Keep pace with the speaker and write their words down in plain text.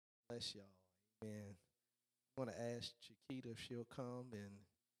bless y'all. Amen. I want to ask Chiquita if she'll come and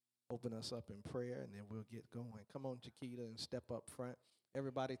open us up in prayer, and then we'll get going. Come on, Chiquita, and step up front.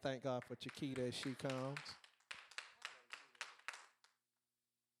 Everybody thank God for Chiquita as she comes.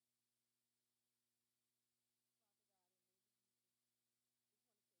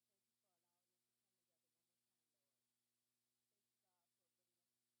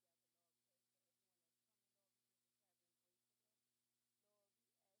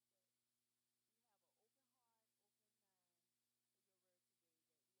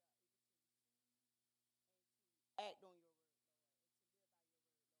 Act on your word, Lord, and to live by your word,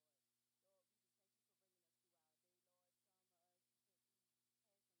 Lord. Lord, we just thank you for bringing us through our day, Lord. Some of us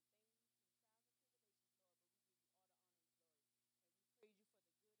had some things, some trials and tribulations, Lord, but we give you all the honor and glory. And we praise you for the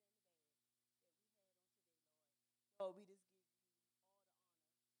good and the bad that we had on today, Lord. Lord, we just give you all the honor for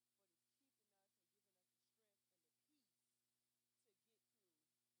just keeping us and giving us the strength and the peace to get through this day, Lord. Lord, I just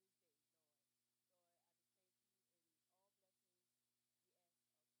thank you and all blessings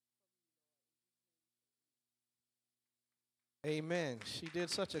we ask from you, Lord. In Jesus' name we pray, amen. Amen. She did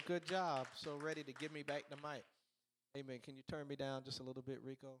such a good job. So ready to give me back the mic. Amen. Can you turn me down just a little bit,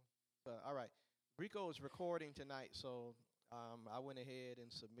 Rico? All right. Rico is recording tonight, so I went ahead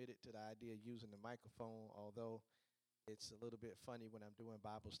and submitted to the idea of using the microphone, although it's a little bit funny when I'm doing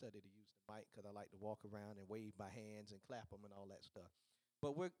Bible study to use the mic because I like to walk around and wave my hands and clap them and all that stuff.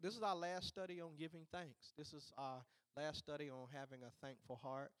 But this is our last study on giving thanks. This is our last study on having a thankful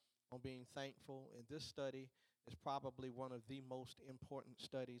heart, on being thankful. And this study is probably one of the most important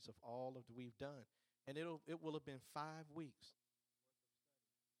studies of all of that we've done. And it will have been 5 weeks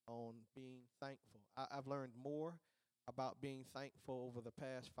on being thankful. I've learned more about being thankful over the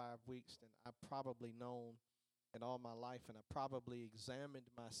past 5 weeks than I've probably known in all my life, and I probably examined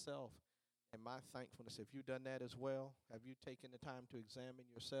myself and my thankfulness. Have you done that as well? Have you taken the time to examine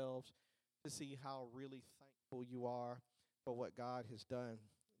yourselves to see how really thankful you are for what God has done?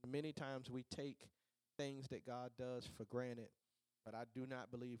 Many times we take things that God does for granted, but I do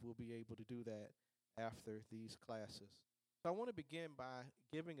not believe we'll be able to do that after these classes. So I want to begin by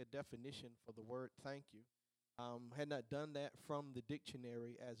giving a definition for the word thank you. Had not done that from the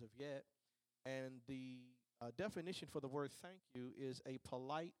dictionary as of yet, and the definition for the word thank you is a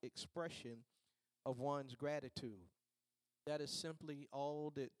polite expression of one's gratitude. That is simply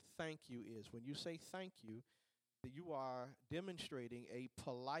all that thank you is. When you say thank you, that you are demonstrating a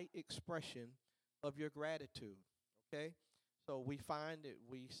polite expression of your gratitude. Okay? So we find that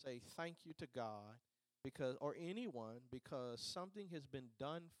we say thank you to God because or anyone because something has been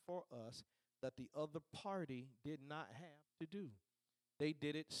done for us that the other party did not have to do. They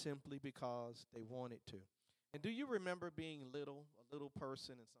did it simply because they wanted to. And do you remember being little, a little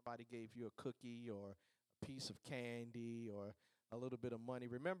person, and somebody gave you a cookie or a piece of candy or a little bit of money?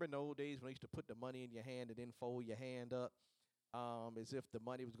 Remember in the old days when they used to put the money in your hand and then fold your hand up as if the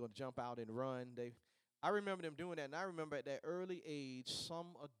money was going to jump out and run? I remember them doing that, and I remember at that early age,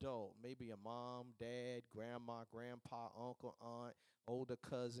 some adult, maybe a mom, dad, grandma, grandpa, uncle, aunt, older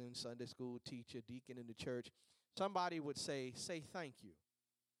cousin, Sunday school teacher, deacon in the church, somebody would say thank you.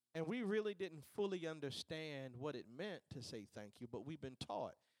 And we really didn't fully understand what it meant to say thank you, but we've been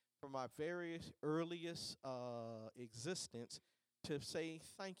taught from our very earliest existence to say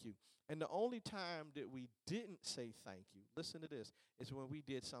thank you. And the only time that we didn't say thank you, listen to this, is when we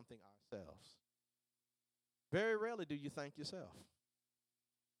did something ourselves. Very rarely do you thank yourself.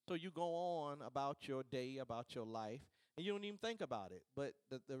 So you go on about your day, about your life, and you don't even think about it. But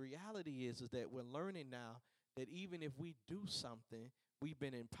the reality is that we're learning now that even if we do something, we've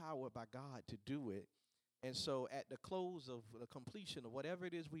been empowered by God to do it. And so at the close of the completion of whatever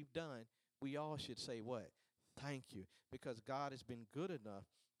it is we've done, we all should say what? Thank you. Because God has been good enough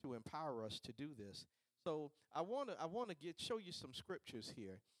to empower us to do this. So I want to show you some scriptures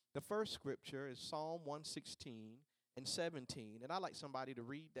here. The first scripture is Psalm 116 and 17. And I'd like somebody to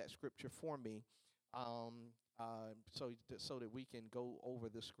read that scripture for me so that we can go over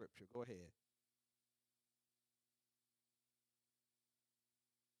the scripture. Go ahead.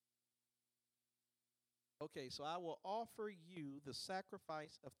 Okay, so I will offer you the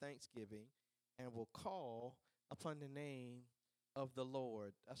sacrifice of thanksgiving and will call upon the name of the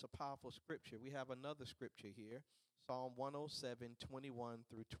Lord. That's a powerful scripture. We have another scripture here, Psalm 107, 21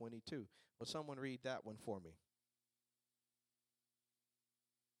 through 22. Will someone read that one for me?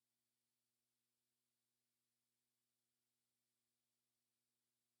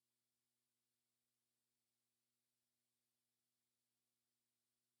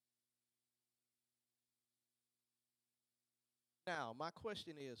 Now, my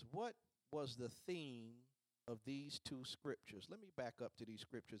question is, what was the theme of these two scriptures. Let me back up to these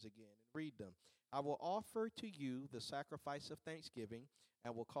scriptures again and read them. I will offer to you the sacrifice of thanksgiving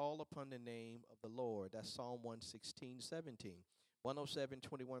and will call upon the name of the Lord. That's Psalm 116:17.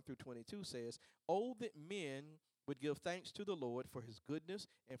 107:21 through 22 says, "Oh, that men would give thanks to the Lord for his goodness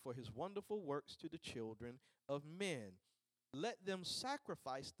and for his wonderful works to the children of men. Let them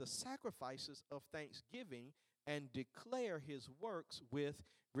sacrifice the sacrifices of thanksgiving and declare his works with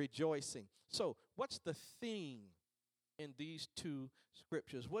rejoicing." So, what's the theme in these two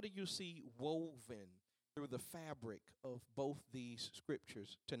scriptures? What do you see woven through the fabric of both these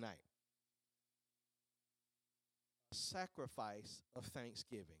scriptures tonight? Sacrifice of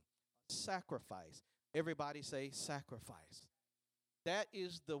thanksgiving. Sacrifice. Everybody say sacrifice. That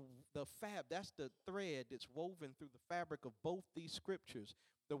is that's the thread that's woven through the fabric of both these scriptures.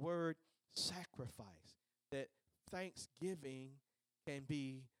 The word sacrifice. That thanksgiving can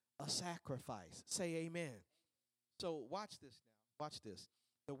be a sacrifice. Say amen. So watch this now. Watch this.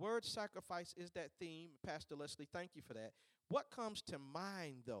 The word sacrifice is that theme. Pastor Leslie, thank you for that. What comes to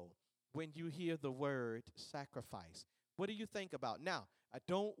mind, though, when you hear the word sacrifice? What do you think about? Now, I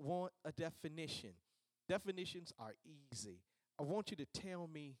don't want a definition. Definitions are easy. I want you to tell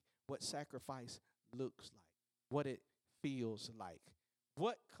me what sacrifice looks like, what it feels like.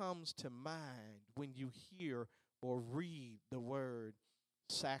 What comes to mind when you hear or read the word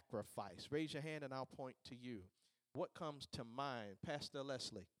sacrifice? Raise your hand and I'll point to you. What comes to mind, Pastor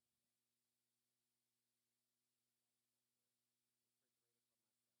Leslie?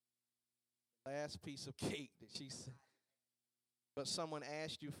 Last piece of cake that she said, but someone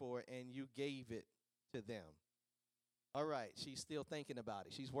asked you for it and you gave it to them. All right, she's still thinking about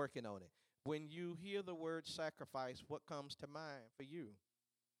it. She's working on it. When you hear the word sacrifice, what comes to mind for you?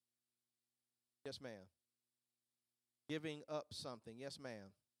 Yes, ma'am. Giving up something. Yes,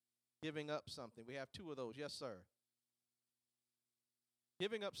 ma'am. Giving up something. We have two of those. Yes, sir.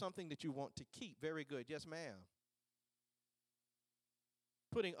 Giving up something that you want to keep. Very good. Yes, ma'am.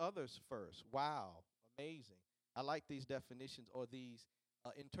 Putting others first. Wow. Amazing. I like these definitions or these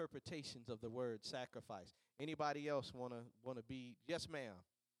interpretations of the word sacrifice. Anybody else wanna be? Yes, ma'am.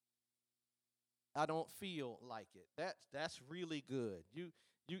 I don't feel like it. That's really good.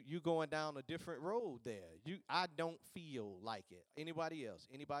 You going down a different road there. I don't feel like it. Anybody else?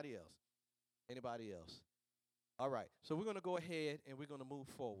 Anybody else? Anybody else? All right. So we're going to go ahead and we're going to move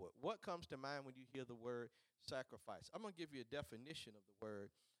forward. What comes to mind when you hear the word sacrifice? I'm going to give you a definition of the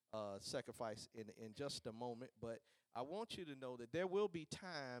word sacrifice in just a moment, but I want you to know that there will be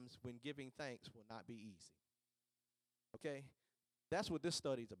times when giving thanks will not be easy. Okay? That's what this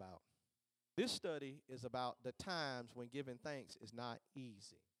study is about. This study is about the times when giving thanks is not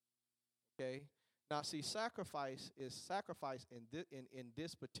easy. Okay? Now, see, sacrifice in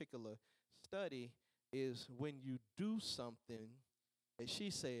this particular study is when you do something that she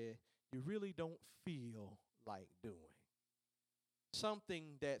said you really don't feel like doing.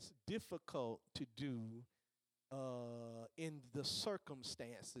 Something that's difficult to do in the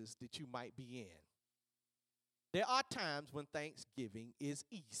circumstances that you might be in. There are times when Thanksgiving is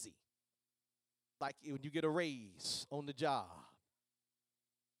easy. Like when you get a raise on the job.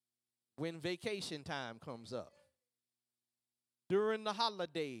 When vacation time comes up. During the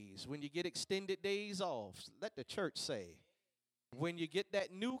holidays, when you get extended days off. Let the church say. When you get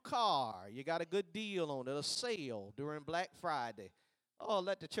that new car, you got a good deal on it, a sale during Black Friday. Oh,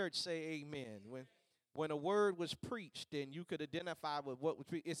 let the church say amen. When a word was preached and you could identify with what was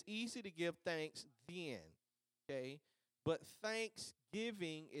preached, it's easy to give thanks then, okay? But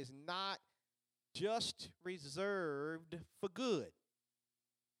thanksgiving is not just reserved for good.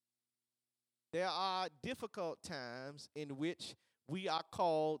 There are difficult times in which we are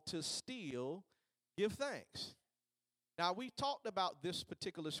called to still give thanks. Now, we talked about this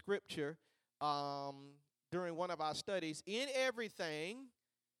particular scripture during one of our studies. In everything,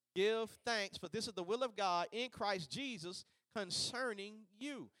 give thanks, for this is the will of God in Christ Jesus concerning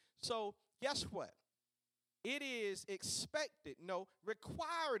you. So, guess what? It is expected, no,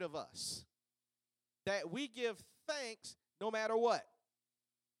 required of us that we give thanks no matter what.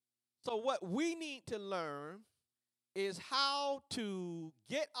 So what we need to learn is how to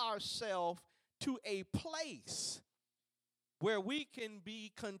get ourselves to a place where we can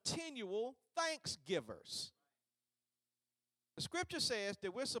be continual thanksgivers. The scripture says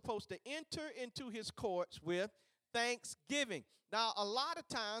that we're supposed to enter into his courts with thanksgiving. Now, a lot of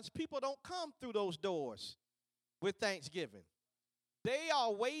times people don't come through those doors with thanksgiving. They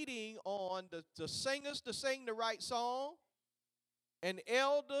are waiting on the singers to sing the right song, an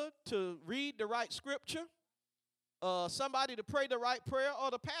elder to read the right scripture, somebody to pray the right prayer, or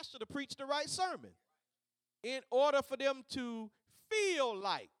the pastor to preach the right sermon. in order for them to feel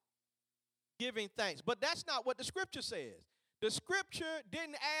like giving thanks. But that's not what the scripture says. The scripture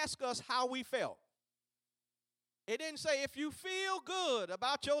didn't ask us how we felt. It didn't say if you feel good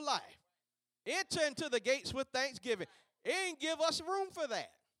about your life, enter into the gates with thanksgiving. It didn't give us room for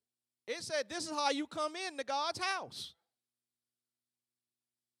that. It said this is how you come into God's house.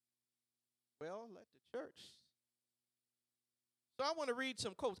 Well, let the church. So I want to read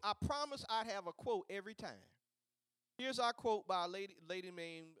some quotes. I promise I'd have a quote every time. Here's our quote by a lady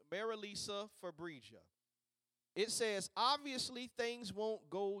named Marilisa Fabregia. It says, obviously things won't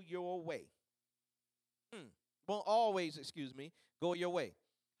go your way. Won't always, go your way.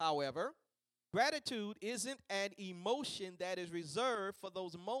 However, gratitude isn't an emotion that is reserved for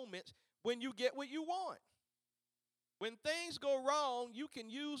those moments when you get what you want. When things go wrong, you can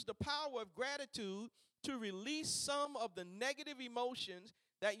use the power of gratitude to release some of the negative emotions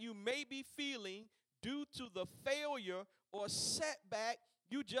that you may be feeling due to the failure or setback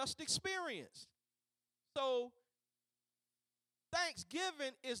you just experienced. So,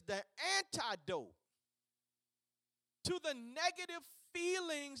 Thanksgiving is the antidote to the negative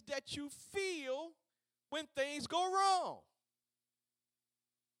feelings that you feel when things go wrong.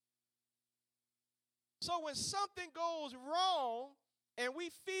 So when something goes wrong and we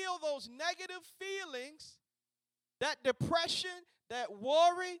feel those negative feelings, that depression, that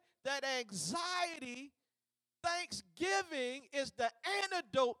worry, that anxiety, Thanksgiving is the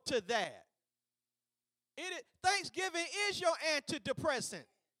antidote to that. Thanksgiving is your antidepressant.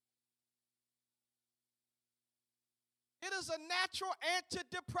 It is a natural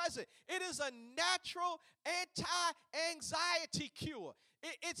antidepressant. It is a natural anti-anxiety cure.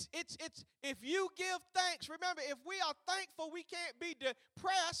 It's if you give thanks, remember, if we are thankful, we can't be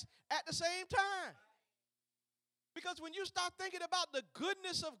depressed at the same time. Because when you start thinking about the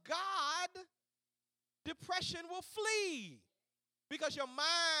goodness of God, depression will flee. Because your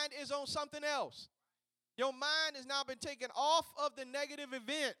mind is on something else. Your mind has now been taken off of the negative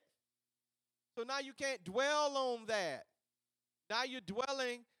event. So now you can't dwell on that. Now you're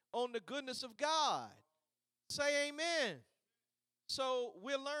dwelling on the goodness of God. Say amen. So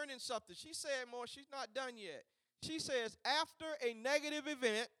we're learning something. She said more. She's not done yet. She says, after a negative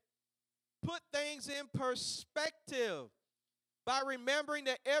event, put things in perspective by remembering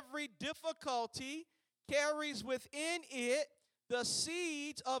that every difficulty carries within it the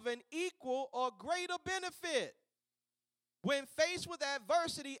seeds of an equal or greater benefit. When faced with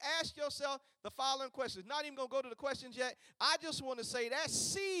adversity, ask yourself the following questions. Not even going to go to the questions yet. I just want to say that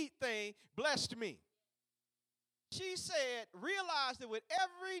seed thing blessed me. She said, realize that with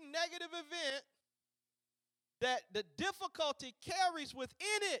every negative event, that the difficulty carries within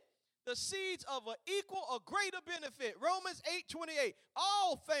it the seeds of an equal or greater benefit. Romans 8:28.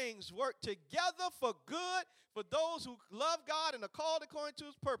 All things work together for good for those who love God and are called according to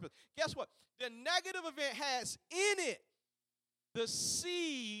his purpose. Guess what? The negative event has in it the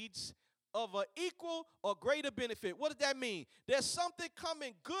seeds of an equal or greater benefit. What does that mean? There's something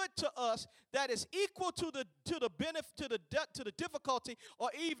coming good to us that is equal to the benefit, to the difficulty, or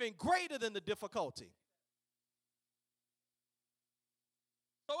even greater than the difficulty.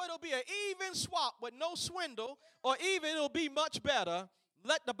 So it'll be an even swap with no swindle, or even it'll be much better.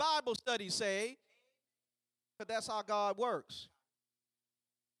 Let the Bible study say, because that's how God works.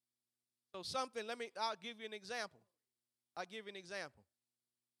 So I'll give you an example.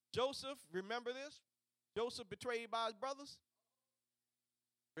 Joseph, remember this? Joseph betrayed by his brothers.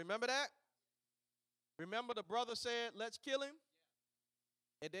 Remember that? Remember the brother said, let's kill him?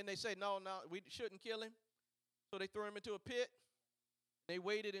 And then they said, no, we shouldn't kill him. So they threw him into a pit. They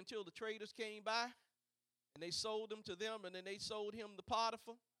waited until the traders came by, and they sold him to them, and then they sold him to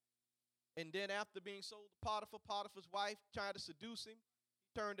Potiphar. And then after being sold to Potiphar, Potiphar's wife tried to seduce him.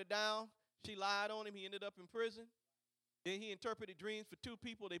 He turned her down. She lied on him. He ended up in prison. Then he interpreted dreams for two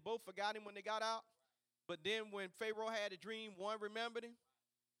people. They both forgot him when they got out. But then when Pharaoh had a dream, one remembered him.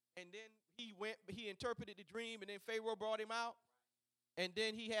 And then he interpreted the dream, and then Pharaoh brought him out. And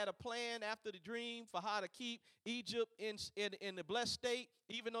then he had a plan after the dream for how to keep Egypt in the blessed state,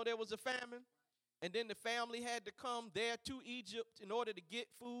 even though there was a famine. And then the family had to come there to Egypt in order to get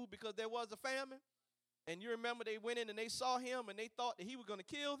food because there was a famine. And you remember they went in and they saw him, and they thought that he was going to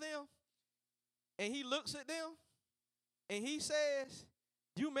kill them. And he looks at them, and he says,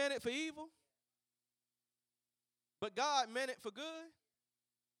 you meant it for evil, but God meant it for good.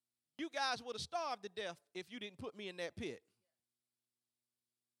 You guys would have starved to death if you didn't put me in that pit.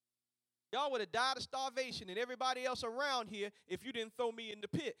 Y'all would have died of starvation and everybody else around here if you didn't throw me in the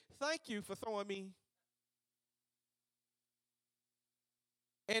pit. Thank you for throwing me.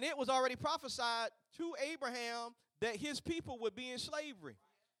 And it was already prophesied to Abraham that his people would be in slavery.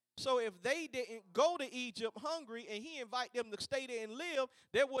 So if they didn't go to Egypt hungry and he invited them to stay there and live,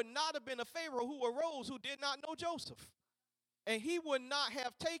 there would not have been a Pharaoh who arose who did not know Joseph. And he would not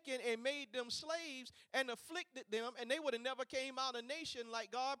have taken and made them slaves and afflicted them, and they would have never came out a nation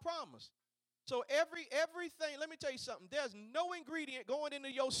like God promised. So everything, let me tell you something. There's no ingredient going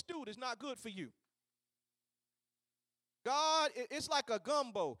into your stew that's not good for you. God, it's like a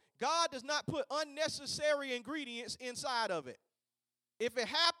gumbo. God does not put unnecessary ingredients inside of it. If it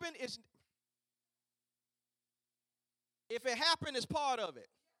happened, it's part of it.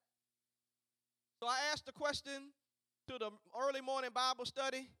 So I asked the question to the early morning Bible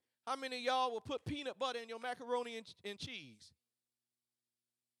study, how many of y'all will put peanut butter in your macaroni and cheese?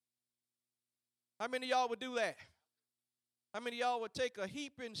 How many of y'all would do that? How many of y'all would take a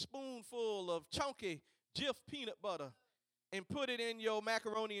heaping spoonful of chunky Jif peanut butter and put it in your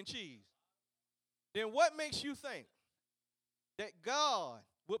macaroni and cheese? Then what makes you think that God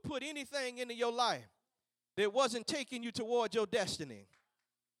would put anything into your life that wasn't taking you toward your destiny?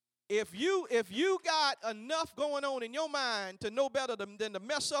 If you got enough going on in your mind to know better than to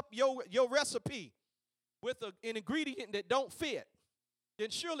mess up your recipe with an ingredient that don't fit, then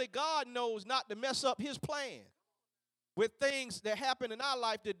surely God knows not to mess up his plan with things that happen in our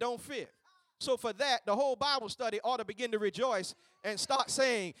life that don't fit. So for that, the whole Bible study ought to begin to rejoice and start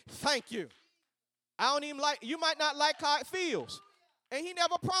saying, thank you. I don't even like, you might not like how it feels. And he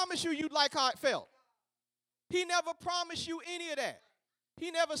never promised you'd like how it felt. He never promised you any of that. He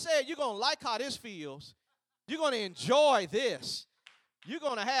never said you're going to like how this feels. You're going to enjoy this. You're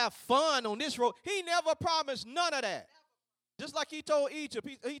going to have fun on this road. He never promised none of that. Just like he told Egypt,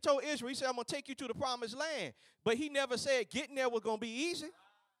 he told Israel, he said, I'm going to take you to the promised land. But he never said getting there was going to be easy.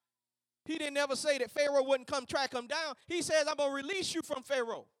 He didn't ever say that Pharaoh wouldn't come track him down. He says, I'm going to release you from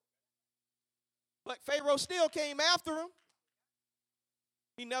Pharaoh. But Pharaoh still came after him.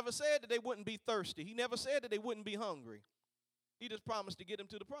 He never said that they wouldn't be thirsty. He never said that they wouldn't be hungry. He just promised to get them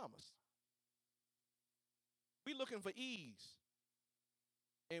to the promise. We're looking for ease.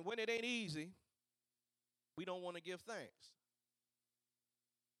 And when it ain't easy, we don't want to give thanks.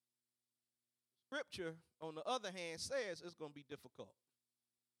 Scripture, on the other hand, says it's going to be difficult.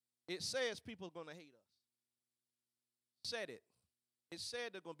 It says people are going to hate us. Said it. It said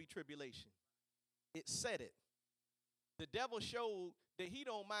there's going to be tribulation. It said it. The devil showed that he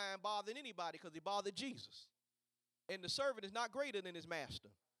don't mind bothering anybody because he bothered Jesus. And the servant is not greater than his master.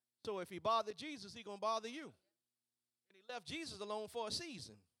 So if he bothered Jesus, he's going to bother you. And he left Jesus alone for a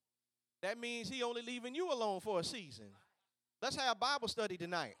season. That means he only leaving you alone for a season. Let's have Bible study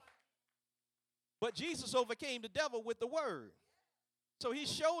tonight. But Jesus overcame the devil with the word. So he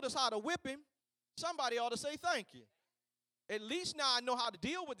showed us how to whip him. Somebody ought to say thank you. At least now I know how to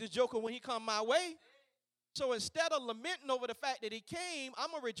deal with this joker when he come my way. So instead of lamenting over the fact that he came, I'm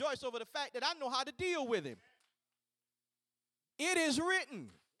going to rejoice over the fact that I know how to deal with him. It is written.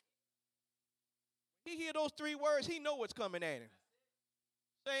 He hear those three words, he know what's coming at him.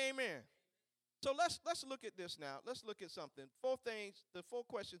 Say amen. So let's look at this now. Let's look at something. Four things, the four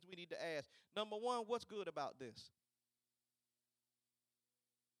questions we need to ask. Number one, what's good about this?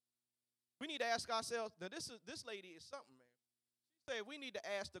 We need to ask ourselves, now this lady is something, man. She said we need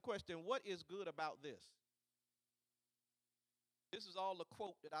to ask the question, what is good about this? This is all a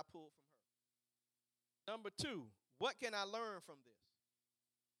quote that I pulled from her. Number two, what can I learn from this?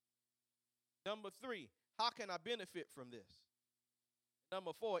 Number three, how can I benefit from this?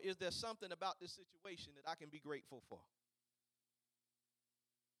 Number four, is there something about this situation that I can be grateful for?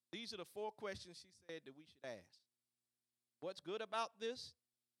 These are the four questions she said that we should ask. What's good about this?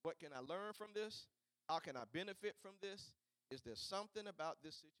 What can I learn from this? How can I benefit from this? Is there something about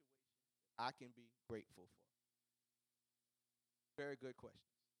this situation I can be grateful for? Very good questions.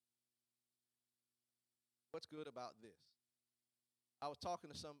 What's good about this? I was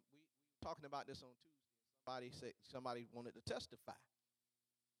talking to we were talking about this on Tuesday. Somebody wanted to testify.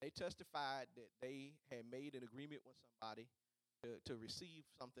 They testified that they had made an agreement with somebody to receive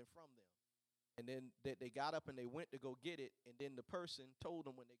something from them. And then that they got up and they went to go get it, and then the person told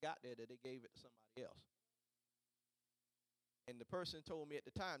them when they got there that they gave it to somebody else. And the person told me at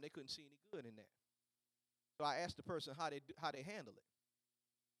the time they couldn't see any good in that. So I asked the person how they handle it.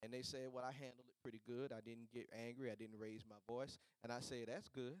 And they said, well, I handled it pretty good. I didn't get angry. I didn't raise my voice. And I said, that's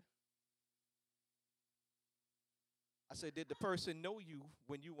good. I said, did the person know you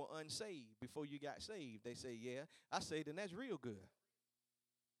when you were unsaved, before you got saved? They say, yeah. I said, then that's real good.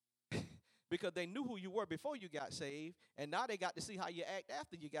 Because they knew who you were before you got saved, and now they got to see how you act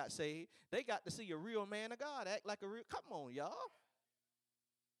after you got saved. They got to see a real man of God act like a real, come on, y'all.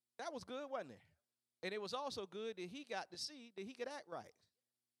 That was good, wasn't it? And it was also good that he got to see that he could act right.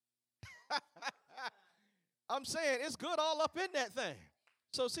 I'm saying it's good all up in that thing.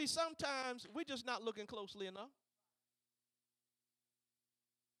 So see, sometimes we're just not looking closely enough.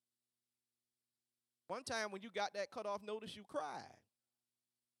 One time when you got that cutoff notice, you cried.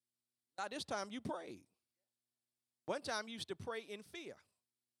 Now this time you prayed. One time you used to pray in fear.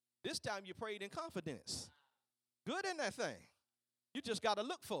 This time you prayed in confidence. Good in that thing. You just got to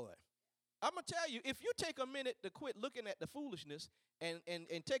look for it. I'm going to tell you, if you take a minute to quit looking at the foolishness and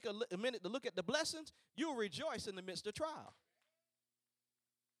take a minute to look at the blessings, you'll rejoice in the midst of trial.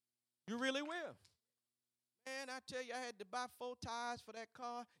 You really will. Man, I tell you, I had to buy 4 tires for that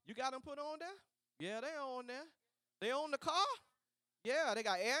car. You got them put on there? Yeah, they on there. They own the car? Yeah, they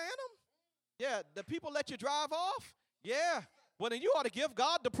got air in them? Yeah, the people let you drive off? Yeah. Well, then you ought to give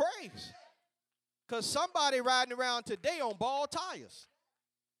God the praise. Because somebody riding around today on bald tires.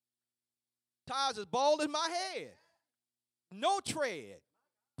 Tires as bald as my head. No tread.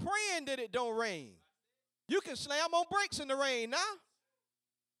 Praying that it don't rain. You can slam on brakes in the rain now.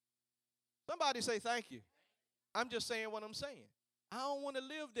 Somebody say thank you. I'm just saying what I'm saying. I don't want to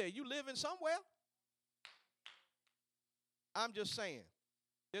live there. You living somewhere? I'm just saying.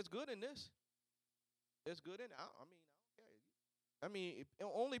 There's good in this. There's good in it. I mean,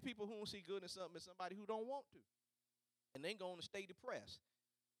 only people who don't see good in something is somebody who don't want to. And they going to stay depressed.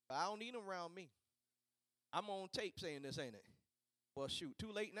 But I don't need them around me. I'm on tape saying this, ain't it? Well, shoot,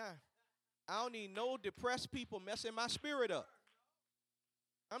 too late now. I don't need no depressed people messing my spirit up.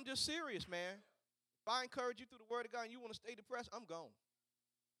 I'm just serious, man. If I encourage you through the word of God and you want to stay depressed, I'm gone.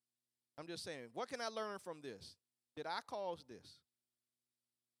 I'm just saying, what can I learn from this? Did I cause this?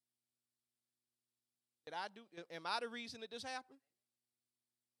 Did I do? Am I the reason that this happened?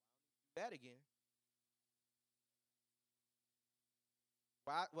 That again.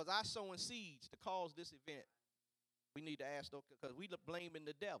 Why was I sowing seeds to cause this event? We need to ask those because we blaming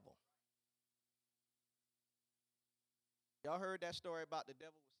the devil. Y'all heard that story about the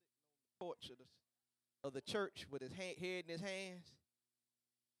devil was sitting on the porch of the church with his head in his hands?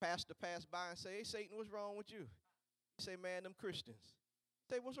 Pastor passed by and say, "Hey, Satan, what's wrong with you?" He say, "Man, them Christians."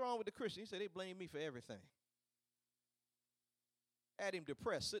 He say, "What's wrong with the Christians?" He said, "They blame me for everything." Had him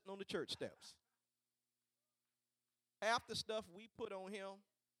depressed, sitting on the church steps. Half the stuff we put on him,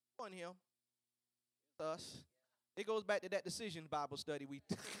 us. It goes back to that decision Bible study.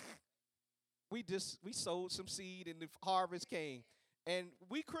 We sowed some seed and the harvest came. And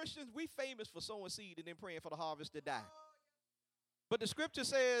we Christians, we famous for sowing seed and then praying for the harvest to die. But the scripture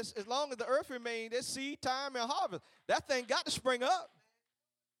says, as long as the earth remains, there's seed, time, and harvest. That thing got to spring up.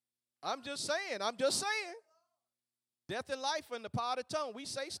 I'm just saying. Death and life in the power of the tongue. We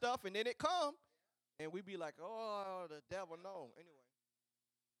say stuff and then it come. And we be like, oh, the devil, no. Anyway.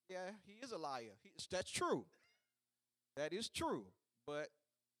 Yeah, he is a liar. That's true. That is true. But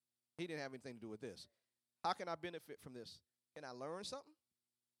he didn't have anything to do with this. How can I benefit from this? Can I learn something?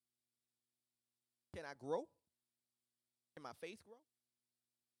 Can I grow? Can my faith grow?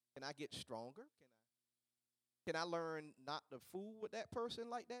 Can I get stronger? Can I learn not to fool with that person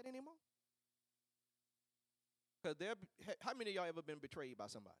like that anymore? Because how many of y'all ever been betrayed by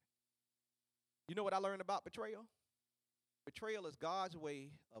somebody? You know what I learned about betrayal? Betrayal is God's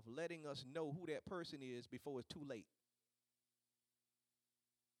way of letting us know who that person is before it's too late.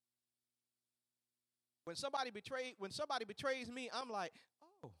 When somebody betrays me, I'm like,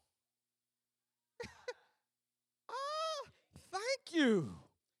 oh. Oh, thank you.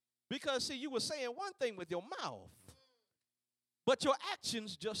 Because, see, you were saying one thing with your mouth, but your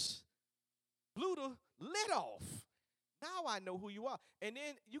actions just blew the lid off. Now I know who you are. And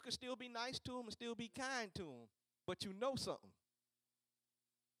then you can still be nice to them and still be kind to them, but you know something.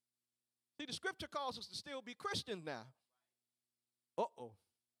 See, the scripture calls us to still be Christians now. Uh-oh.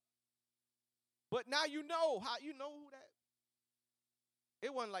 But now you know who that.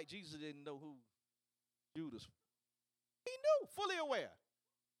 It wasn't like Jesus didn't know who Judas. He knew, fully aware.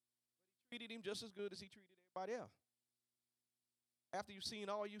 But he treated him just as good as he treated everybody else. After you've seen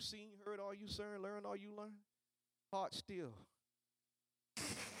all you've seen, heard all you learned all you learned, heart still.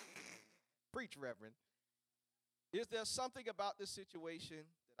 Preach, Reverend. Is there something about this situation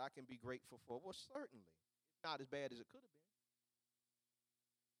that I can be grateful for? Well, certainly. It's not as bad as it could have been.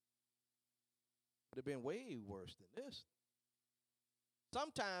 It would have been way worse than this.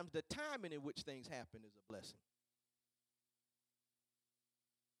 Sometimes the timing in which things happen is a blessing.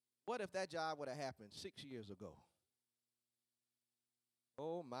 What if that job would have happened 6 years ago?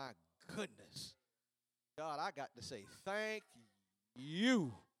 Oh, my goodness. God, I got to say thank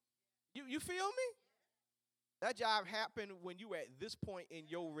you. You feel me? That job happened when you were at this point in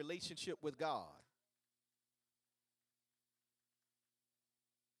your relationship with God.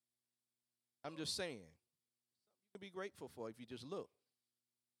 I'm just saying. You can be grateful for if you just look.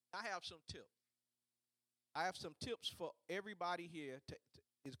 I have some tips. I have some tips for everybody here,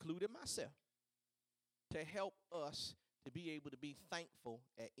 including myself, to help us to be able to be thankful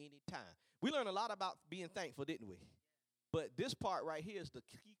at any time. We learned a lot about being thankful, didn't we? But this part right here is the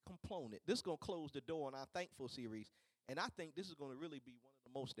key component. This is going to close the door on our thankful series. And I think this is going to really be one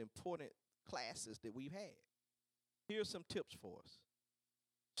of the most important classes that we've had. Here's some tips for us.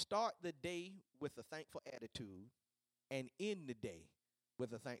 Start the day with a thankful attitude and end the day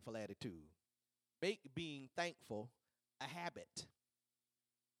with a thankful attitude. Make being thankful a habit.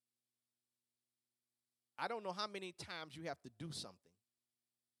 I don't know how many times you have to do something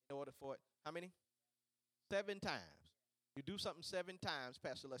in order for it. How many? 7 times. You do something 7 times,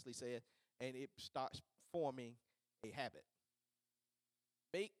 Pastor Leslie said, and it starts forming a habit.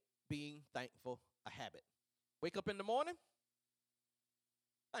 Make being thankful a habit. Wake up in the morning.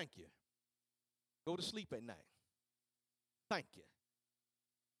 Thank you. Go to sleep at night. Thank you.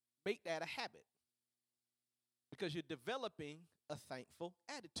 Make that a habit because you're developing a thankful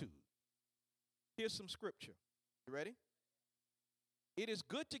attitude. Here's some scripture. You ready? It is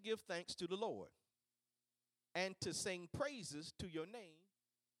good to give thanks to the Lord and to sing praises to your name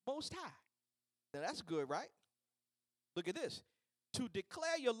most high. Now that's good, right? Look at this. To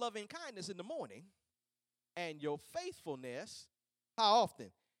declare your loving kindness in the morning and your faithfulness, how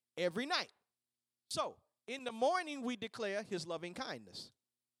often? Every night. So, in the morning we declare his loving kindness.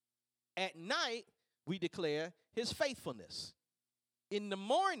 At night we declare his faithfulness. In the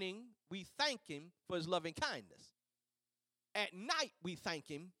morning we thank him for his loving kindness. At night we thank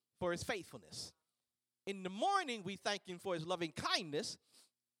him for his faithfulness. In the morning we thank him for his loving kindness.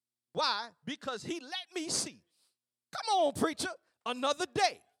 Why? Because he let me see. Come on, preacher, another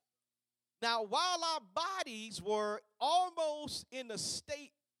day. Now, while our bodies were almost in a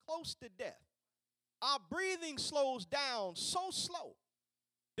state close to death, our breathing slows down so slow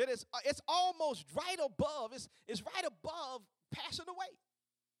that it's almost right above, it's right above passing away.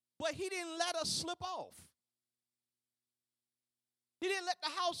 But he didn't let us slip off. He didn't let the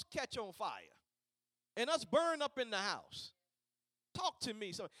house catch on fire and us burn up in the house. Talk to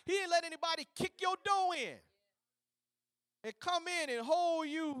me. So he didn't let anybody kick your door in and come in and hold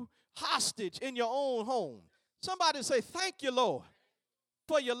you hostage in your own home. Somebody say, thank you, Lord,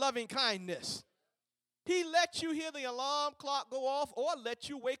 for your loving kindness. He let you hear the alarm clock go off or let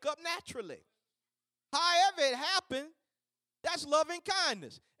you wake up naturally. However it happened, that's loving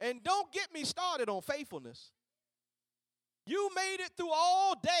kindness. And don't get me started on faithfulness. You made it through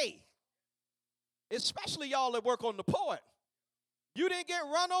all day, especially y'all that work on the port. You didn't get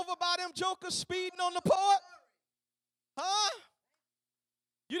run over by them jokers speeding on the port? Huh?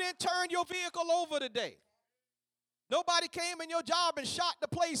 You didn't turn your vehicle over today. Nobody came in your job and shot the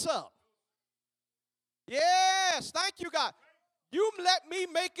place up. Yes, thank you, God. You let me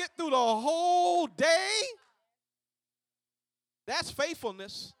make it through the whole day. That's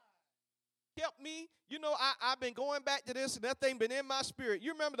faithfulness. Kept me, I've been going back to this and that thing been in my spirit.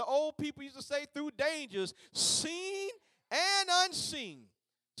 You remember the old people used to say through dangers, seen and unseen.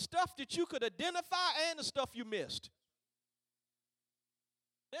 Stuff that you could identify and the stuff you missed.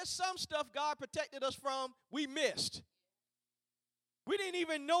 There's some stuff God protected us from we missed. We didn't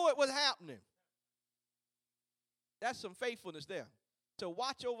even know it was happening. That's some faithfulness there. To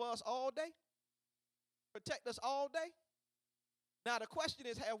watch over us all day, protect us all day. Now the question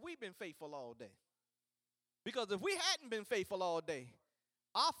is, have we been faithful all day? Because if we hadn't been faithful all day,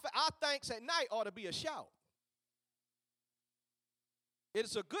 our thanks at night ought to be a shout.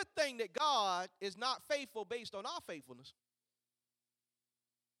 It's a good thing that God is not faithful based on our faithfulness.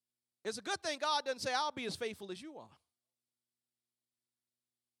 It's a good thing God doesn't say, I'll be as faithful as you are.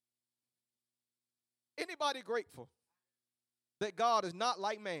 Anybody grateful that God is not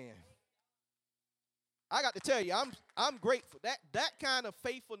like man? I got to tell you, I'm grateful. That kind of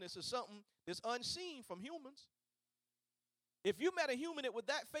faithfulness is something that's unseen from humans. If you met a human that was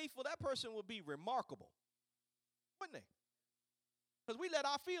that faithful, that person would be remarkable, wouldn't they? Because we let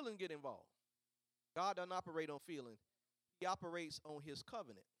our feelings get involved. God doesn't operate on feeling. He operates on his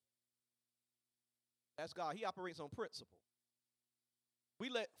covenant. That's God. He operates on principle. We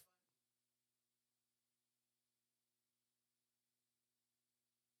let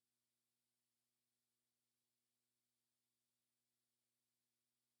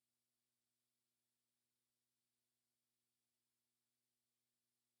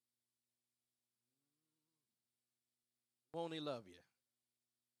won't he love you?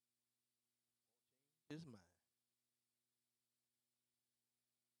 His mind.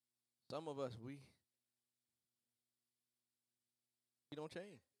 Some of us, we don't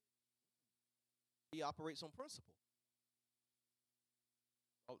change. He operates on principle.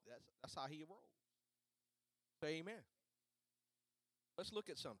 Oh, that's how he rolls. Say amen. Let's look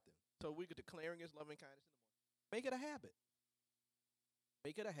at something. So we're declaring his loving kindness in the morning. Make it a habit.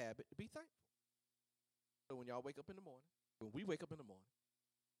 Make it a habit to be thankful. So when y'all wake up in the morning, when we wake up in the morning,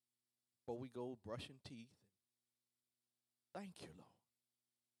 before we go brushing teeth, thank you, Lord.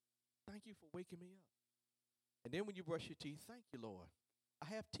 Thank you for waking me up. And then when you brush your teeth, thank you, Lord. I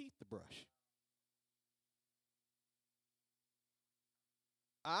have teeth to brush.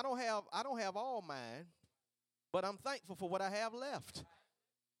 I don't have all mine, but I'm thankful for what I have left.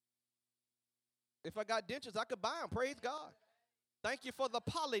 If I got dentures, I could buy them. Praise God. Thank you for the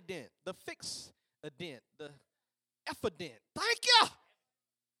polydent, the fix-a-dent, the effident. Thank you.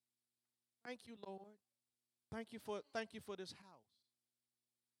 Thank you, Lord. Thank you for this house.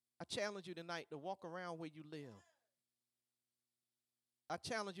 I challenge you tonight to walk around where you live. I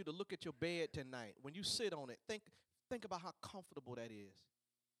challenge you to look at your bed tonight. When you sit on it, think about how comfortable that is.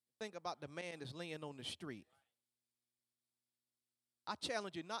 Think about the man that's laying on the street. I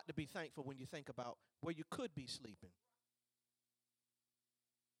challenge you not to be thankful when you think about where you could be sleeping.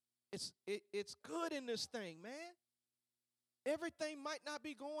 It's good in this thing, man. Everything might not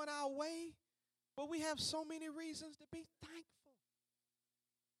be going our way, but we have so many reasons to be thankful.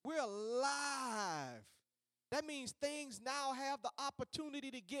 We're alive. That means things now have the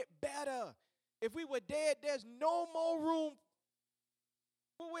opportunity to get better. If we were dead, there's no more room.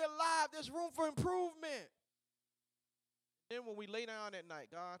 When we're alive, there's room for improvement. Then when we lay down at night,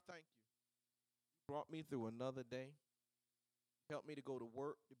 God, thank you. You brought me through another day. Help me to go to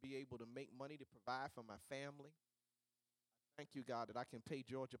work, to be able to make money to provide for my family. Thank you, God, that I can pay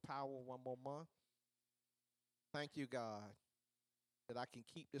Georgia Power one more month. Thank you, God, that I can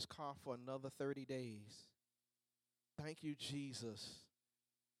keep this car for another 30 days. Thank you, Jesus.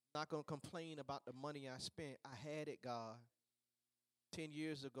 I'm not going to complain about the money I spent. I had it, God. 10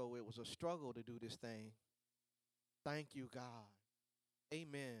 years ago, it was a struggle to do this thing. Thank you, God.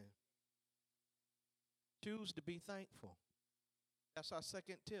 Amen. Choose to be thankful. That's our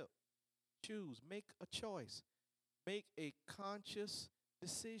second tip. Choose. Make a choice. Make a conscious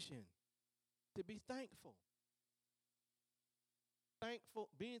decision to be thankful.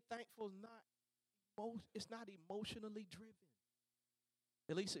 Being thankful it's not emotionally driven.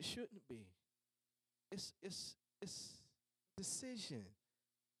 At least it shouldn't be. It's decision.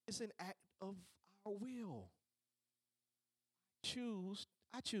 It's an act of our will.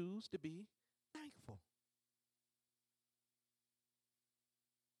 I choose to be thankful.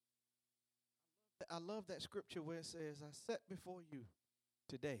 I love that scripture where it says, I set before you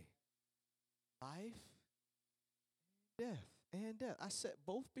today life and death. I set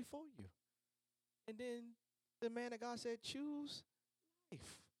both before you. And then the man of God said, choose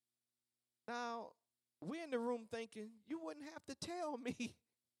life. Now, we're in the room thinking, you wouldn't have to tell me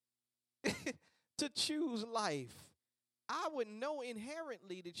to choose life. I would know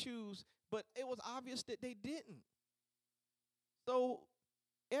inherently to choose, but it was obvious that they didn't. So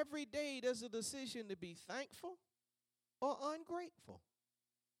every day there's a decision to be thankful or ungrateful,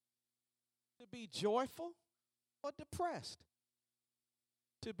 to be joyful or depressed,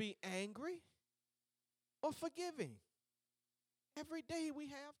 to be angry or forgiving. Every day we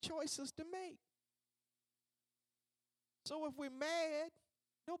have choices to make. So if we're mad,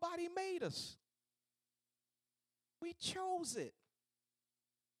 nobody made us. We chose it.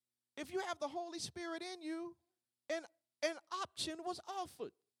 If you have the Holy Spirit in you, an option was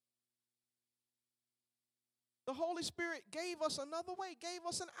offered. The Holy Spirit gave us another way, gave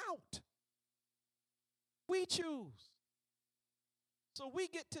us an out. We choose. So we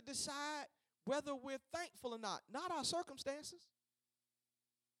get to decide whether we're thankful or not our circumstances.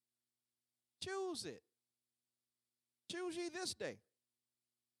 Choose it. Choose ye this day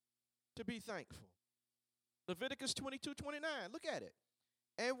to be thankful. Leviticus 22:29. Look at it.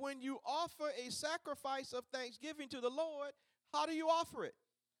 And when you offer a sacrifice of thanksgiving to the Lord, how do you offer it?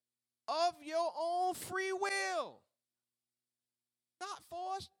 Of your own free will. Not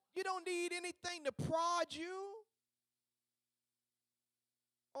forced. You don't need anything to prod you.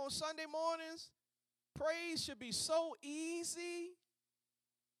 On Sunday mornings, praise should be so easy.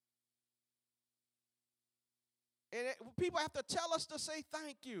 And people have to tell us to say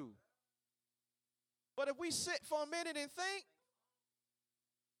thank you. But if we sit for a minute and think,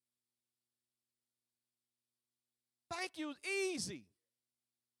 thank you is easy.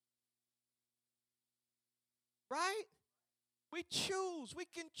 Right? We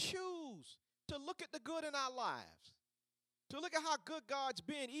can choose to look at the good in our lives, To look at how good God's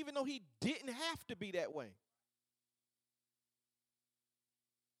been, even though he didn't have to be that way.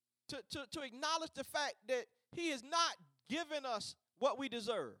 To acknowledge the fact that he has not given us what we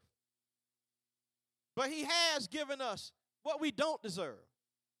deserve, but he has given us what we don't deserve.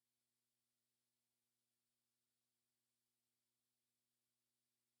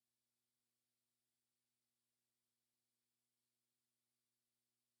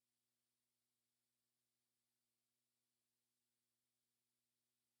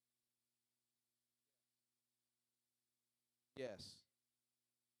 Yes.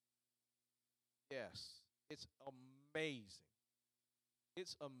 Yes. It's amazing.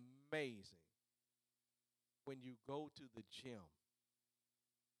 It's amazing when you go to the gym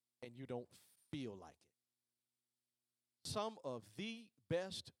and you don't feel like it. Some of the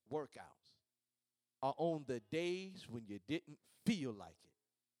best workouts are on the days when you didn't feel like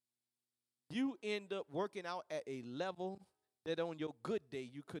it. You end up working out at a level that on your good day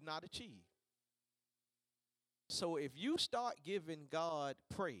you could not achieve. So if you start giving God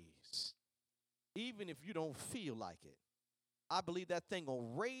praise, even if you don't feel like it, I believe that thing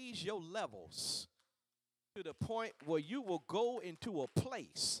will raise your levels to the point where you will go into a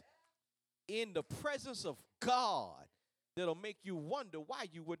place in the presence of God that'll make you wonder why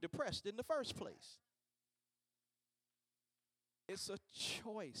you were depressed in the first place. It's a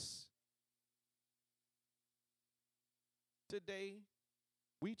choice. Today,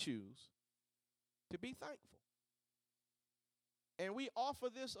 we choose to be thankful. And we offer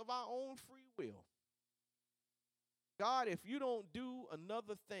this of our own free will. God, if you don't do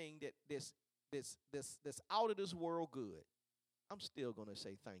another thing that's out of this world good, I'm still going to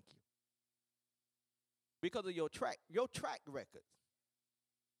say thank you. Because of your track record.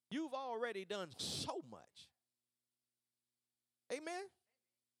 You've already done so much. Amen.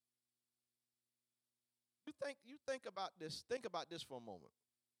 You think about this. Think about this for a moment.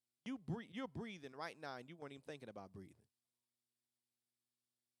 You're breathing right now and you weren't even thinking about breathing.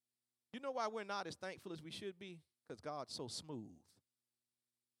 You know why we're not as thankful as we should be? Because God's so smooth.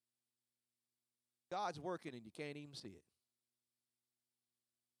 God's working and you can't even see it.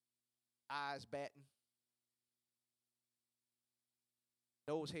 Eyes batting.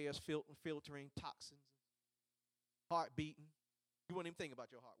 Nose hairs filtering toxins. Heart beating. You weren't even thinking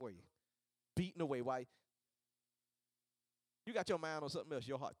about your heart, were you? Beating away. Why? You got your mind on something else.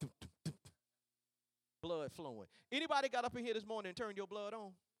 Your heart. Blood flowing. Anybody got up in here this morning and turned your blood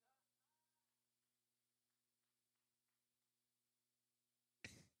on?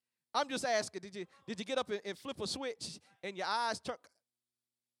 I'm just asking, did you get up and flip a switch and your eyes turn?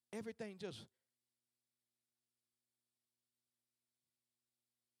 Everything just.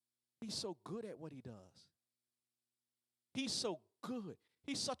 He's so good at what he does. He's so good.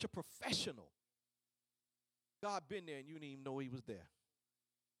 He's such a professional. God been there and you didn't even know he was there.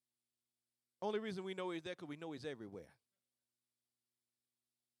 Only reason we know he's there because we know he's everywhere.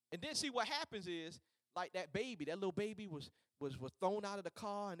 And then see what happens is, like that little baby was thrown out of the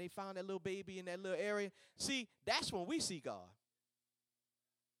car and they found that little baby in that little area. See, that's when we see God.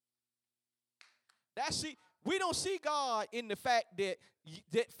 We don't see God in the fact that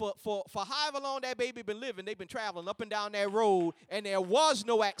for however long that baby been living, they've been traveling up and down that road and there was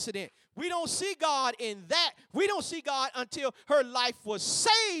no accident. We don't see God in that. We don't see God until her life was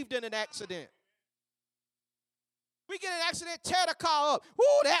saved in an accident. We get an accident, tear the car up. Woo,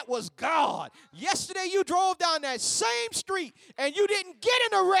 that was God. Yesterday you drove down that same street and you didn't get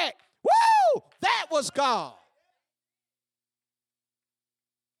in a wreck. Woo, that was God.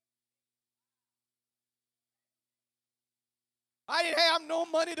 I didn't have no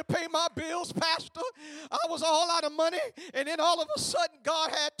money to pay my bills, Pastor. I was all out of money. And then all of a sudden, God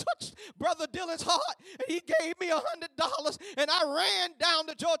had touched Brother Dylan's heart. And he gave me $100. And I ran down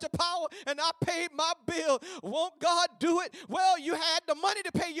to Georgia Power and I paid my bill. Won't God do it? Well, you had the money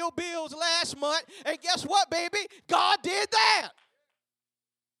to pay your bills last month. And guess what, baby? God did that.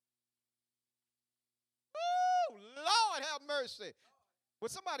 Woo, Lord have mercy. Will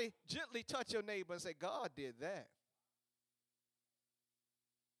somebody gently touch your neighbor and say, God did that?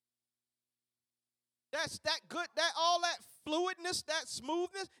 That's that good, that all that fluidness, that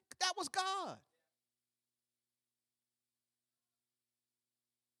smoothness, that was God.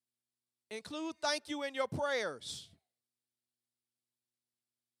 Include thank you in your prayers.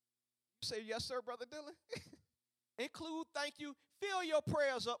 You say, yes, sir, Brother Dylan. Include thank you. Fill your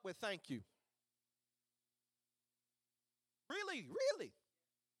prayers up with thank you. Really, really.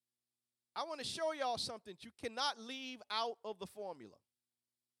 I want to show y'all something you cannot leave out of the formula.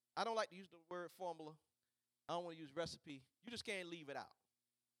 I don't like to use the word formula. I don't want to use recipe. You just can't leave it out.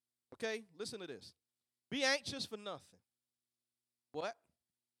 Okay? Listen to this. Be anxious for nothing, What?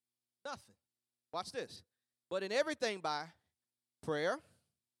 Nothing. Watch this. But in everything by prayer,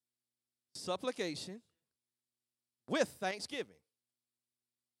 supplication, with thanksgiving.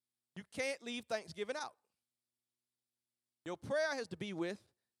 You can't leave thanksgiving out. Your prayer has to be with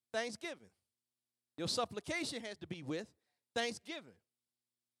thanksgiving. Your supplication has to be with thanksgiving.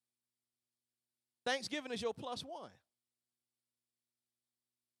 Thanksgiving is your plus one.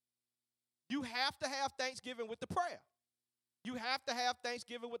 You have to have thanksgiving with the prayer. You have to have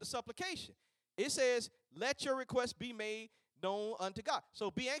thanksgiving with the supplication. It says, let your requests be made known unto God.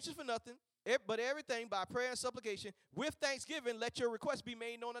 So be anxious for nothing, but everything by prayer and supplication, with thanksgiving, let your requests be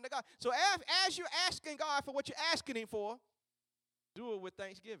made known unto God. So as you're asking God for what you're asking him for, do it with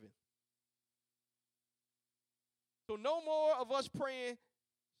thanksgiving. So no more of us praying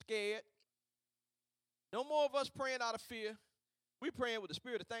scared. No more of us praying out of fear. We're praying with the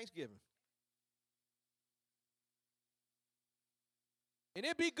spirit of thanksgiving. And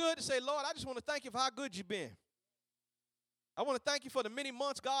it'd be good to say, Lord, I just want to thank you for how good you've been. I want to thank you for the many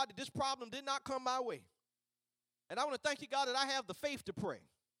months, God, that this problem did not come my way. And I want to thank you, God, that I have the faith to pray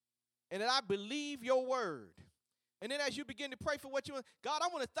and that I believe your word. And then as you begin to pray for what you want, God, I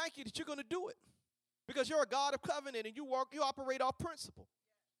want to thank you that you're going to do it because you're a God of covenant and you operate off principle.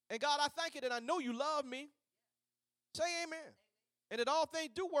 And God, I thank you that I know you love me. Say amen. And that all things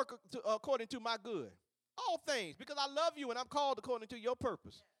do work according to my good. All things, because I love you and I'm called according to your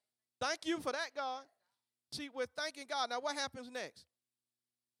purpose. Thank you for that, God. See, we're thanking God. Now, what happens next?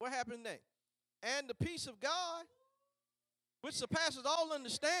 What happens next? And the peace of God, which surpasses all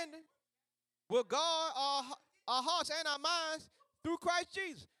understanding, will guard our hearts and our minds through Christ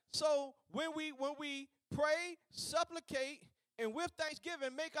Jesus. So when we pray, supplicate, and with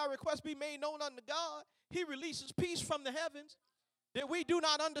thanksgiving make our requests be made known unto God, he releases peace from the heavens that we do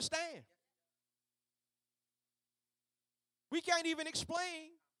not understand. We can't even explain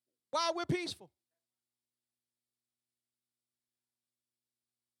why we're peaceful.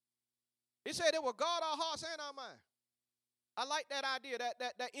 It said it will guard our hearts and our mind. I like that idea,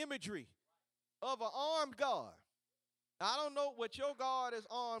 that imagery of an armed guard. Now, I don't know what your guard is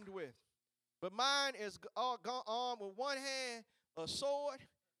armed with, but mine is armed with one hand a sword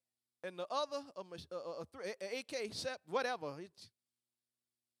and the other a AK, whatever.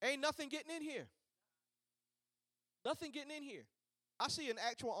 Ain't nothing getting in here. Nothing getting in here. I see an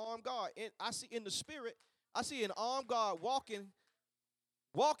actual armed guard. I see in the spirit, I see an armed guard walking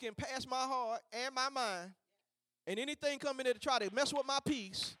past my heart and my mind, and anything coming in to try to mess with my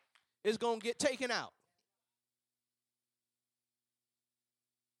peace is going to get taken out.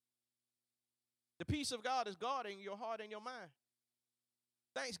 The peace of God is guarding your heart and your mind.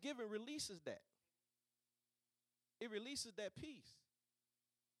 Thanksgiving releases that. It releases that peace.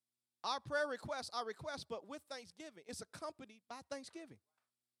 Our prayer requests are requests, but with thanksgiving. It's accompanied by thanksgiving.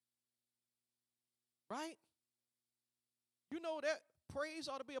 Right? You know that praise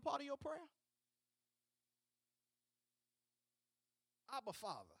ought to be a part of your prayer? Abba,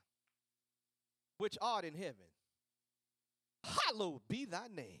 Father, which art in heaven, hallowed be thy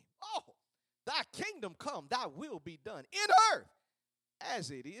name. Oh, thy kingdom come, thy will be done in earth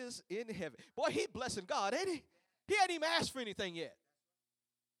as it is in heaven. Boy, he blessing God, ain't he? He hadn't even asked for anything yet.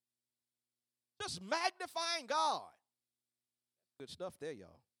 Just magnifying God. Good stuff there,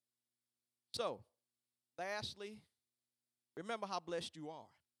 y'all. So, lastly, remember how blessed you are.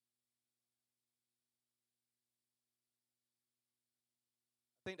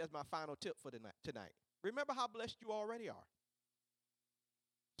 I think that's my final tip for tonight. Remember how blessed you already are.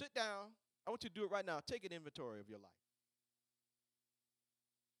 Sit down. I want you to do it right now. Take an inventory of your life.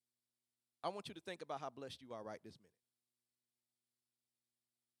 I want you to think about how blessed you are right this minute.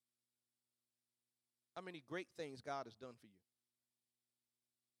 How many great things God has done for you?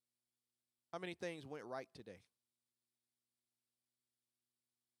 How many things went right today?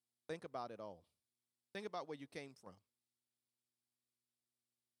 Think about it all. Think about where you came from.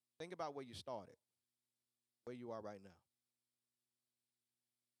 Think about where you started, where you are right now.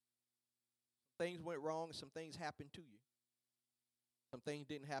 Some things went wrong and some things happened to you. Some things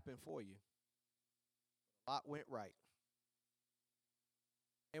didn't happen for you. A lot went right.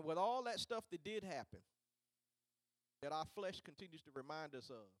 And with all that stuff that did happen, that our flesh continues to remind us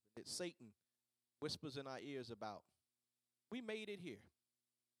of, that Satan whispers in our ears about, we made it here.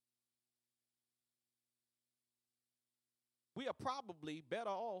 We are probably better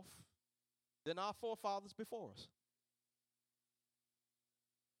off than our forefathers before us.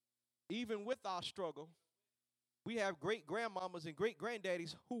 Even with our struggle, we have great grandmamas and great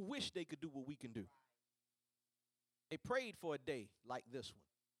granddaddies who wish they could do what we can do. They prayed for a day like this one.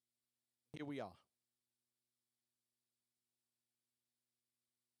 Here we are.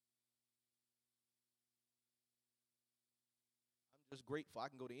 Just grateful. I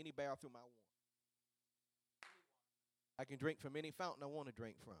can go to any bathroom I want. I can drink from any fountain I want to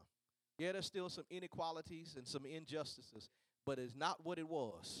drink from. Yeah, there's still some inequalities and some injustices, but it's not what it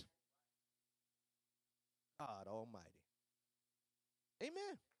was. God Almighty.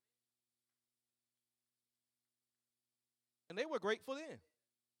 Amen. And they were grateful then.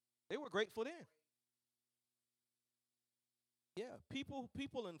 They were grateful then. Yeah, people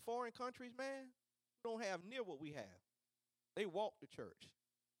in foreign countries, man, don't have near what we have. They walk to church.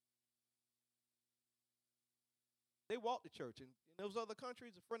 They walk to church. And in those other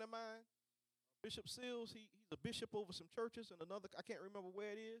countries, a friend of mine, Bishop Seals, he's a bishop over some churches in another, I can't remember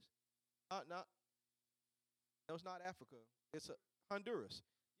where it is. Not, no, it's not Africa. It's Honduras.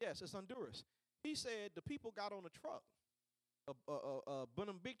 Yes, it's Honduras. He said the people got on a truck, one of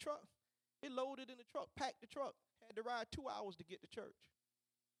them big truck. They loaded in the truck, packed the truck, had to ride 2 hours to get to church.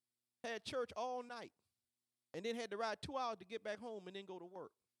 Had church all night, and then had to ride 2 hours to get back home and then go to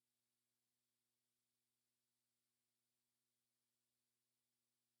work.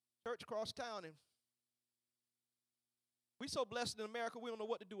 Church across town, and we so blessed in America, we don't know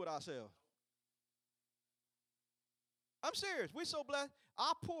what to do with ourselves. I'm serious. We're so blessed.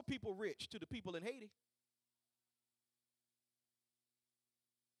 Our poor people rich to the people in Haiti.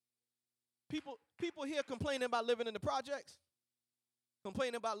 People here complaining about living in the projects,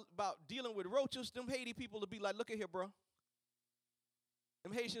 complaining about dealing with roaches. Them Haiti people to be like, look at here, bro.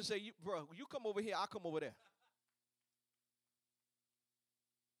 Them Haitians say, bro, you come over here, I'll come over there.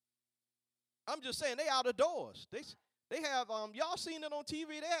 I'm just saying, they out of doors. They have, y'all seen it on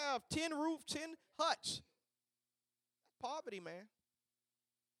TV, they have 10 huts. Poverty, man.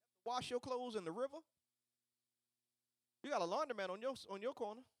 Wash your clothes in the river. You got a laundromat on your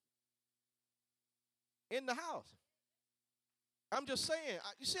corner. In the house. I'm just saying,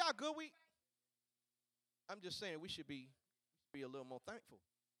 you see how good I'm just saying we should be a little more thankful.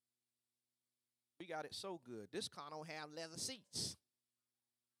 We got it so good. This car don't have leather seats.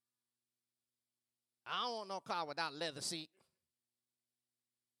 I don't want no car without leather seat.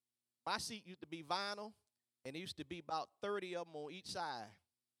 My seat used to be vinyl, and there used to be about 30 of them on each side.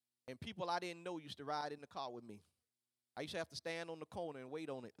 And people I didn't know used to ride in the car with me. I used to have to stand on the corner and wait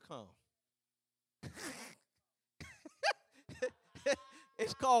on it to come.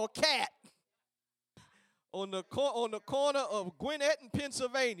 It's called Cat. On the corner of Gwinnett and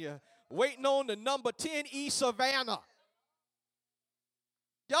Pennsylvania, waiting on the number 10 East Savannah.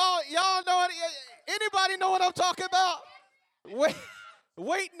 Y'all know it? Anybody know what I'm talking about?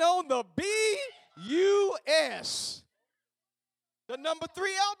 Waiting on the BUS. The number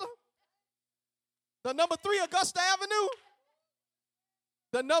 3 Elder. The number 3 Augusta Avenue.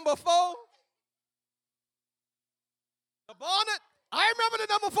 The number 4. The Bonnet. I remember the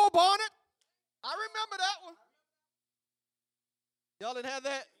number 4 Bonnet. I remember that one. Y'all didn't have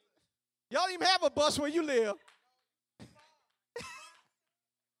that? Y'all didn't even have a bus where you live.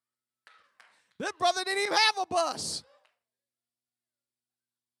 This brother didn't even have a bus.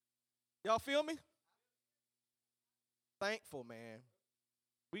 Y'all feel me? Thankful, man.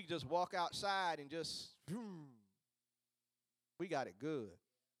 We just walk outside and just, we got it good.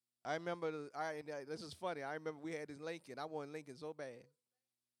 I remember, this is funny. I remember we had this Lincoln. I wanted Lincoln so bad.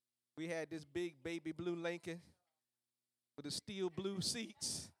 We had this big baby blue Lincoln with the steel blue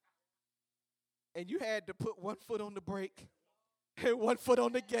seats. And you had to put one foot on the brake and one foot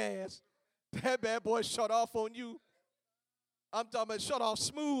on the gas. That bad boy shut off on you. I'm talking about shut off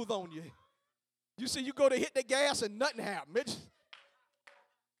smooth on you. You see, you go to hit the gas and nothing happened.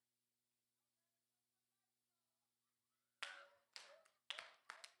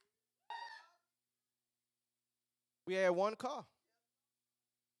 We had one car.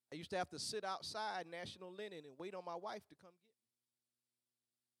 I used to have to sit outside National Linen and wait on my wife to come get me.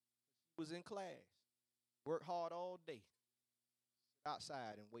 She was in class. Worked hard all day. Sit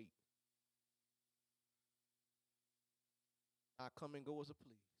outside and wait. I come and go as a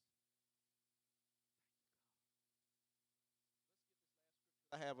please.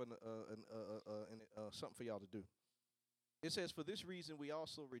 I have something for y'all to do. It says, for this reason we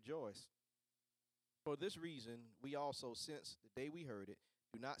also rejoice. For this reason we also, since the day we heard it,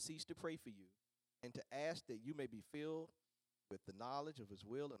 do not cease to pray for you and to ask that you may be filled with the knowledge of his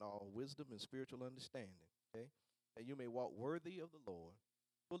will and all wisdom and spiritual understanding, okay? That you may walk worthy of the Lord,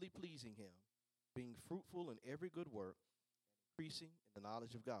 fully pleasing him, being fruitful in every good work, increasing in the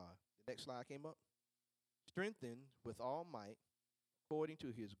knowledge of God. The next slide came up. Strengthened with all might, according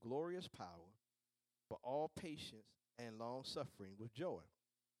to his glorious power, for all patience and long suffering with joy.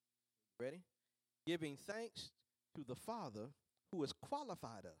 Ready? Giving thanks to the Father who has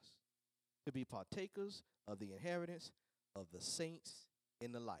qualified us to be partakers of the inheritance of the saints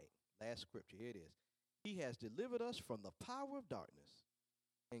in the light. Last scripture, here it is. He has delivered us from the power of darkness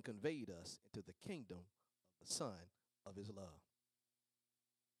and conveyed us into the kingdom of the Son of his love.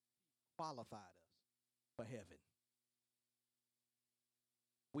 Qualified us for heaven.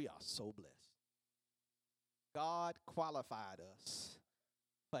 We are so blessed. God qualified us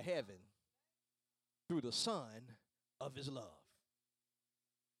for heaven through the Son of his love.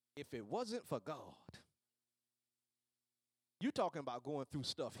 If it wasn't for God, you're talking about going through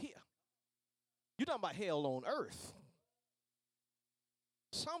stuff here. You're talking about hell on earth.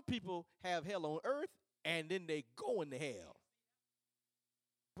 Some people have hell on earth and then they go into hell.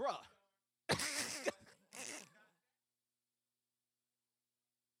 Bruh.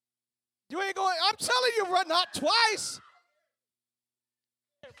 You ain't going, I'm telling you, bro, not twice.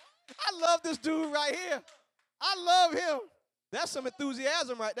 I love this dude right here. I love him. That's some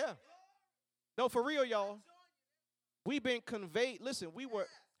enthusiasm right there. No, for real, y'all. We've been conveyed. Listen,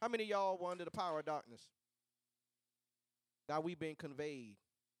 how many of y'all were under the power of darkness? Now we've been conveyed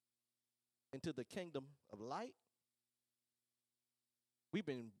into the kingdom of light. We've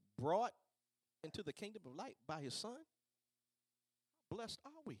been brought into the kingdom of light by his son. How blessed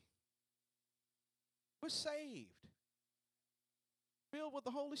are we? We're saved, filled with the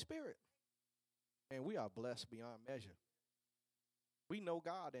Holy Spirit. And we are blessed beyond measure. We know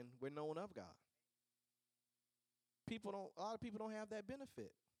God and we're known of God. A lot of people don't have that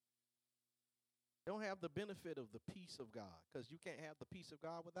benefit. They don't have the benefit of the peace of God, because you can't have the peace of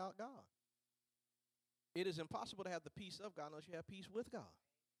God without God. It is impossible to have the peace of God unless you have peace with God.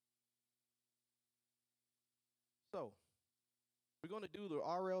 So, we're going to do the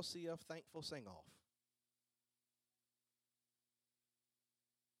RLCF Thankful Sing-Off.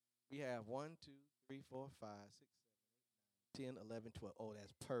 We have 1, 2, 3, 4, 5, 6, 7, 8, 9, 10, 11, 12. Oh,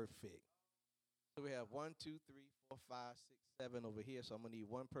 that's perfect. So we have 1, 2, 3, 4, 5, 6, 7 over here. So I'm going to need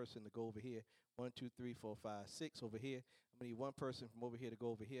one person to go over here. 1, 2, 3, 4, 5, 6 over here. I'm going to need one person from over here to go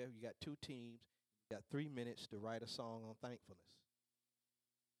over here. You got 2 teams. You got 3 minutes to write a song on thankfulness.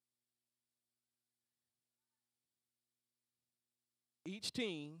 Each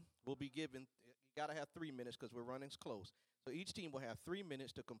team will be given, you got to have 3 minutes because we're running close. So each team will have 3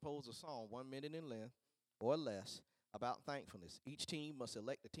 minutes to compose a song, 1 minute in length or less, about thankfulness. Each team must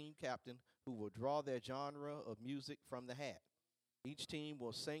elect a team captain who will draw their genre of music from the hat. Each team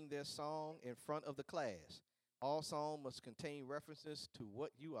will sing their song in front of the class. All song must contain references to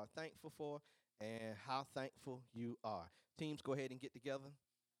what you are thankful for and how thankful you are. Teams, go ahead and get together.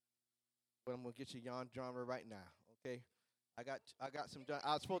 But I'm going to get you your genre right now, okay? I got some,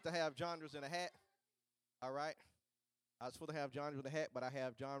 I was supposed to have genres in a hat, all right? I was supposed to have genres in a hat, but I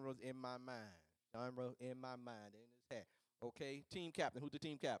have genres in my mind. Genre in my mind, in his hat. Okay, team captain. Who's the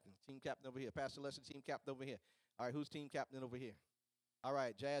team captain? Team captain over here. Pastor Leslie, team captain over here. All right, who's team captain over here? All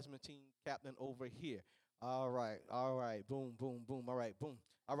right, Jasmine, team captain over here. All right. Boom, boom, boom. All right, boom.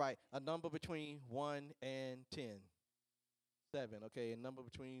 All right, a number between 1 and 10. 7, okay, a number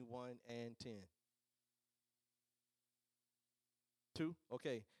between 1 and 10. 2,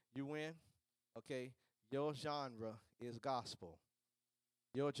 okay, you win. Okay, your genre is gospel.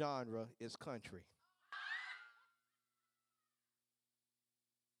 Your genre is country.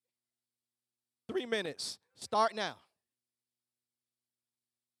 3 minutes. Start now.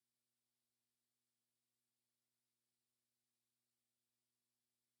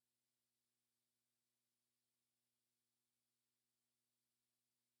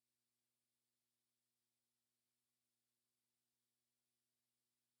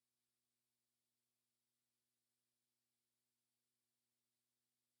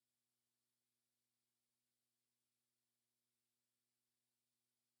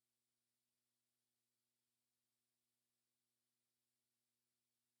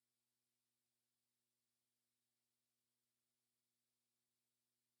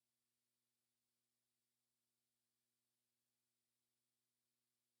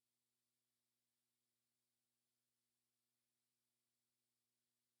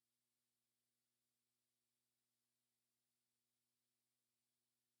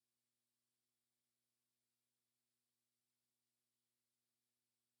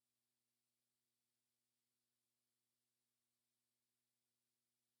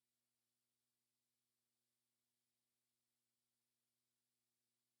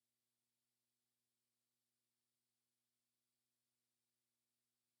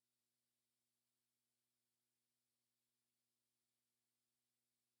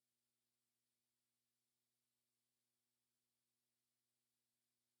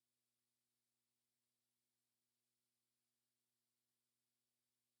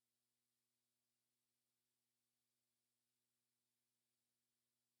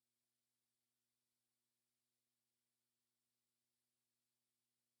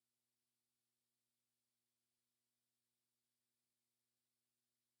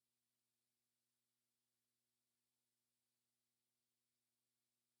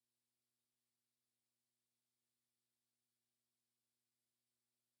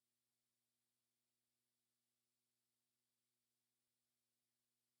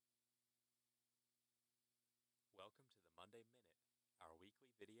 Sunday Minute, our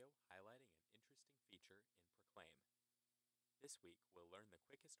weekly video highlighting an interesting feature in Proclaim. This week, we'll learn the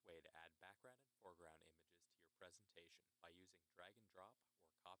quickest way to add background and foreground images to your presentation by using drag and drop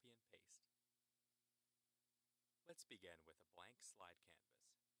or copy and paste. Let's begin with a blank slide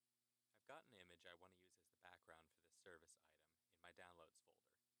canvas. I've got an image I want to use as the background for this service item in my Downloads folder.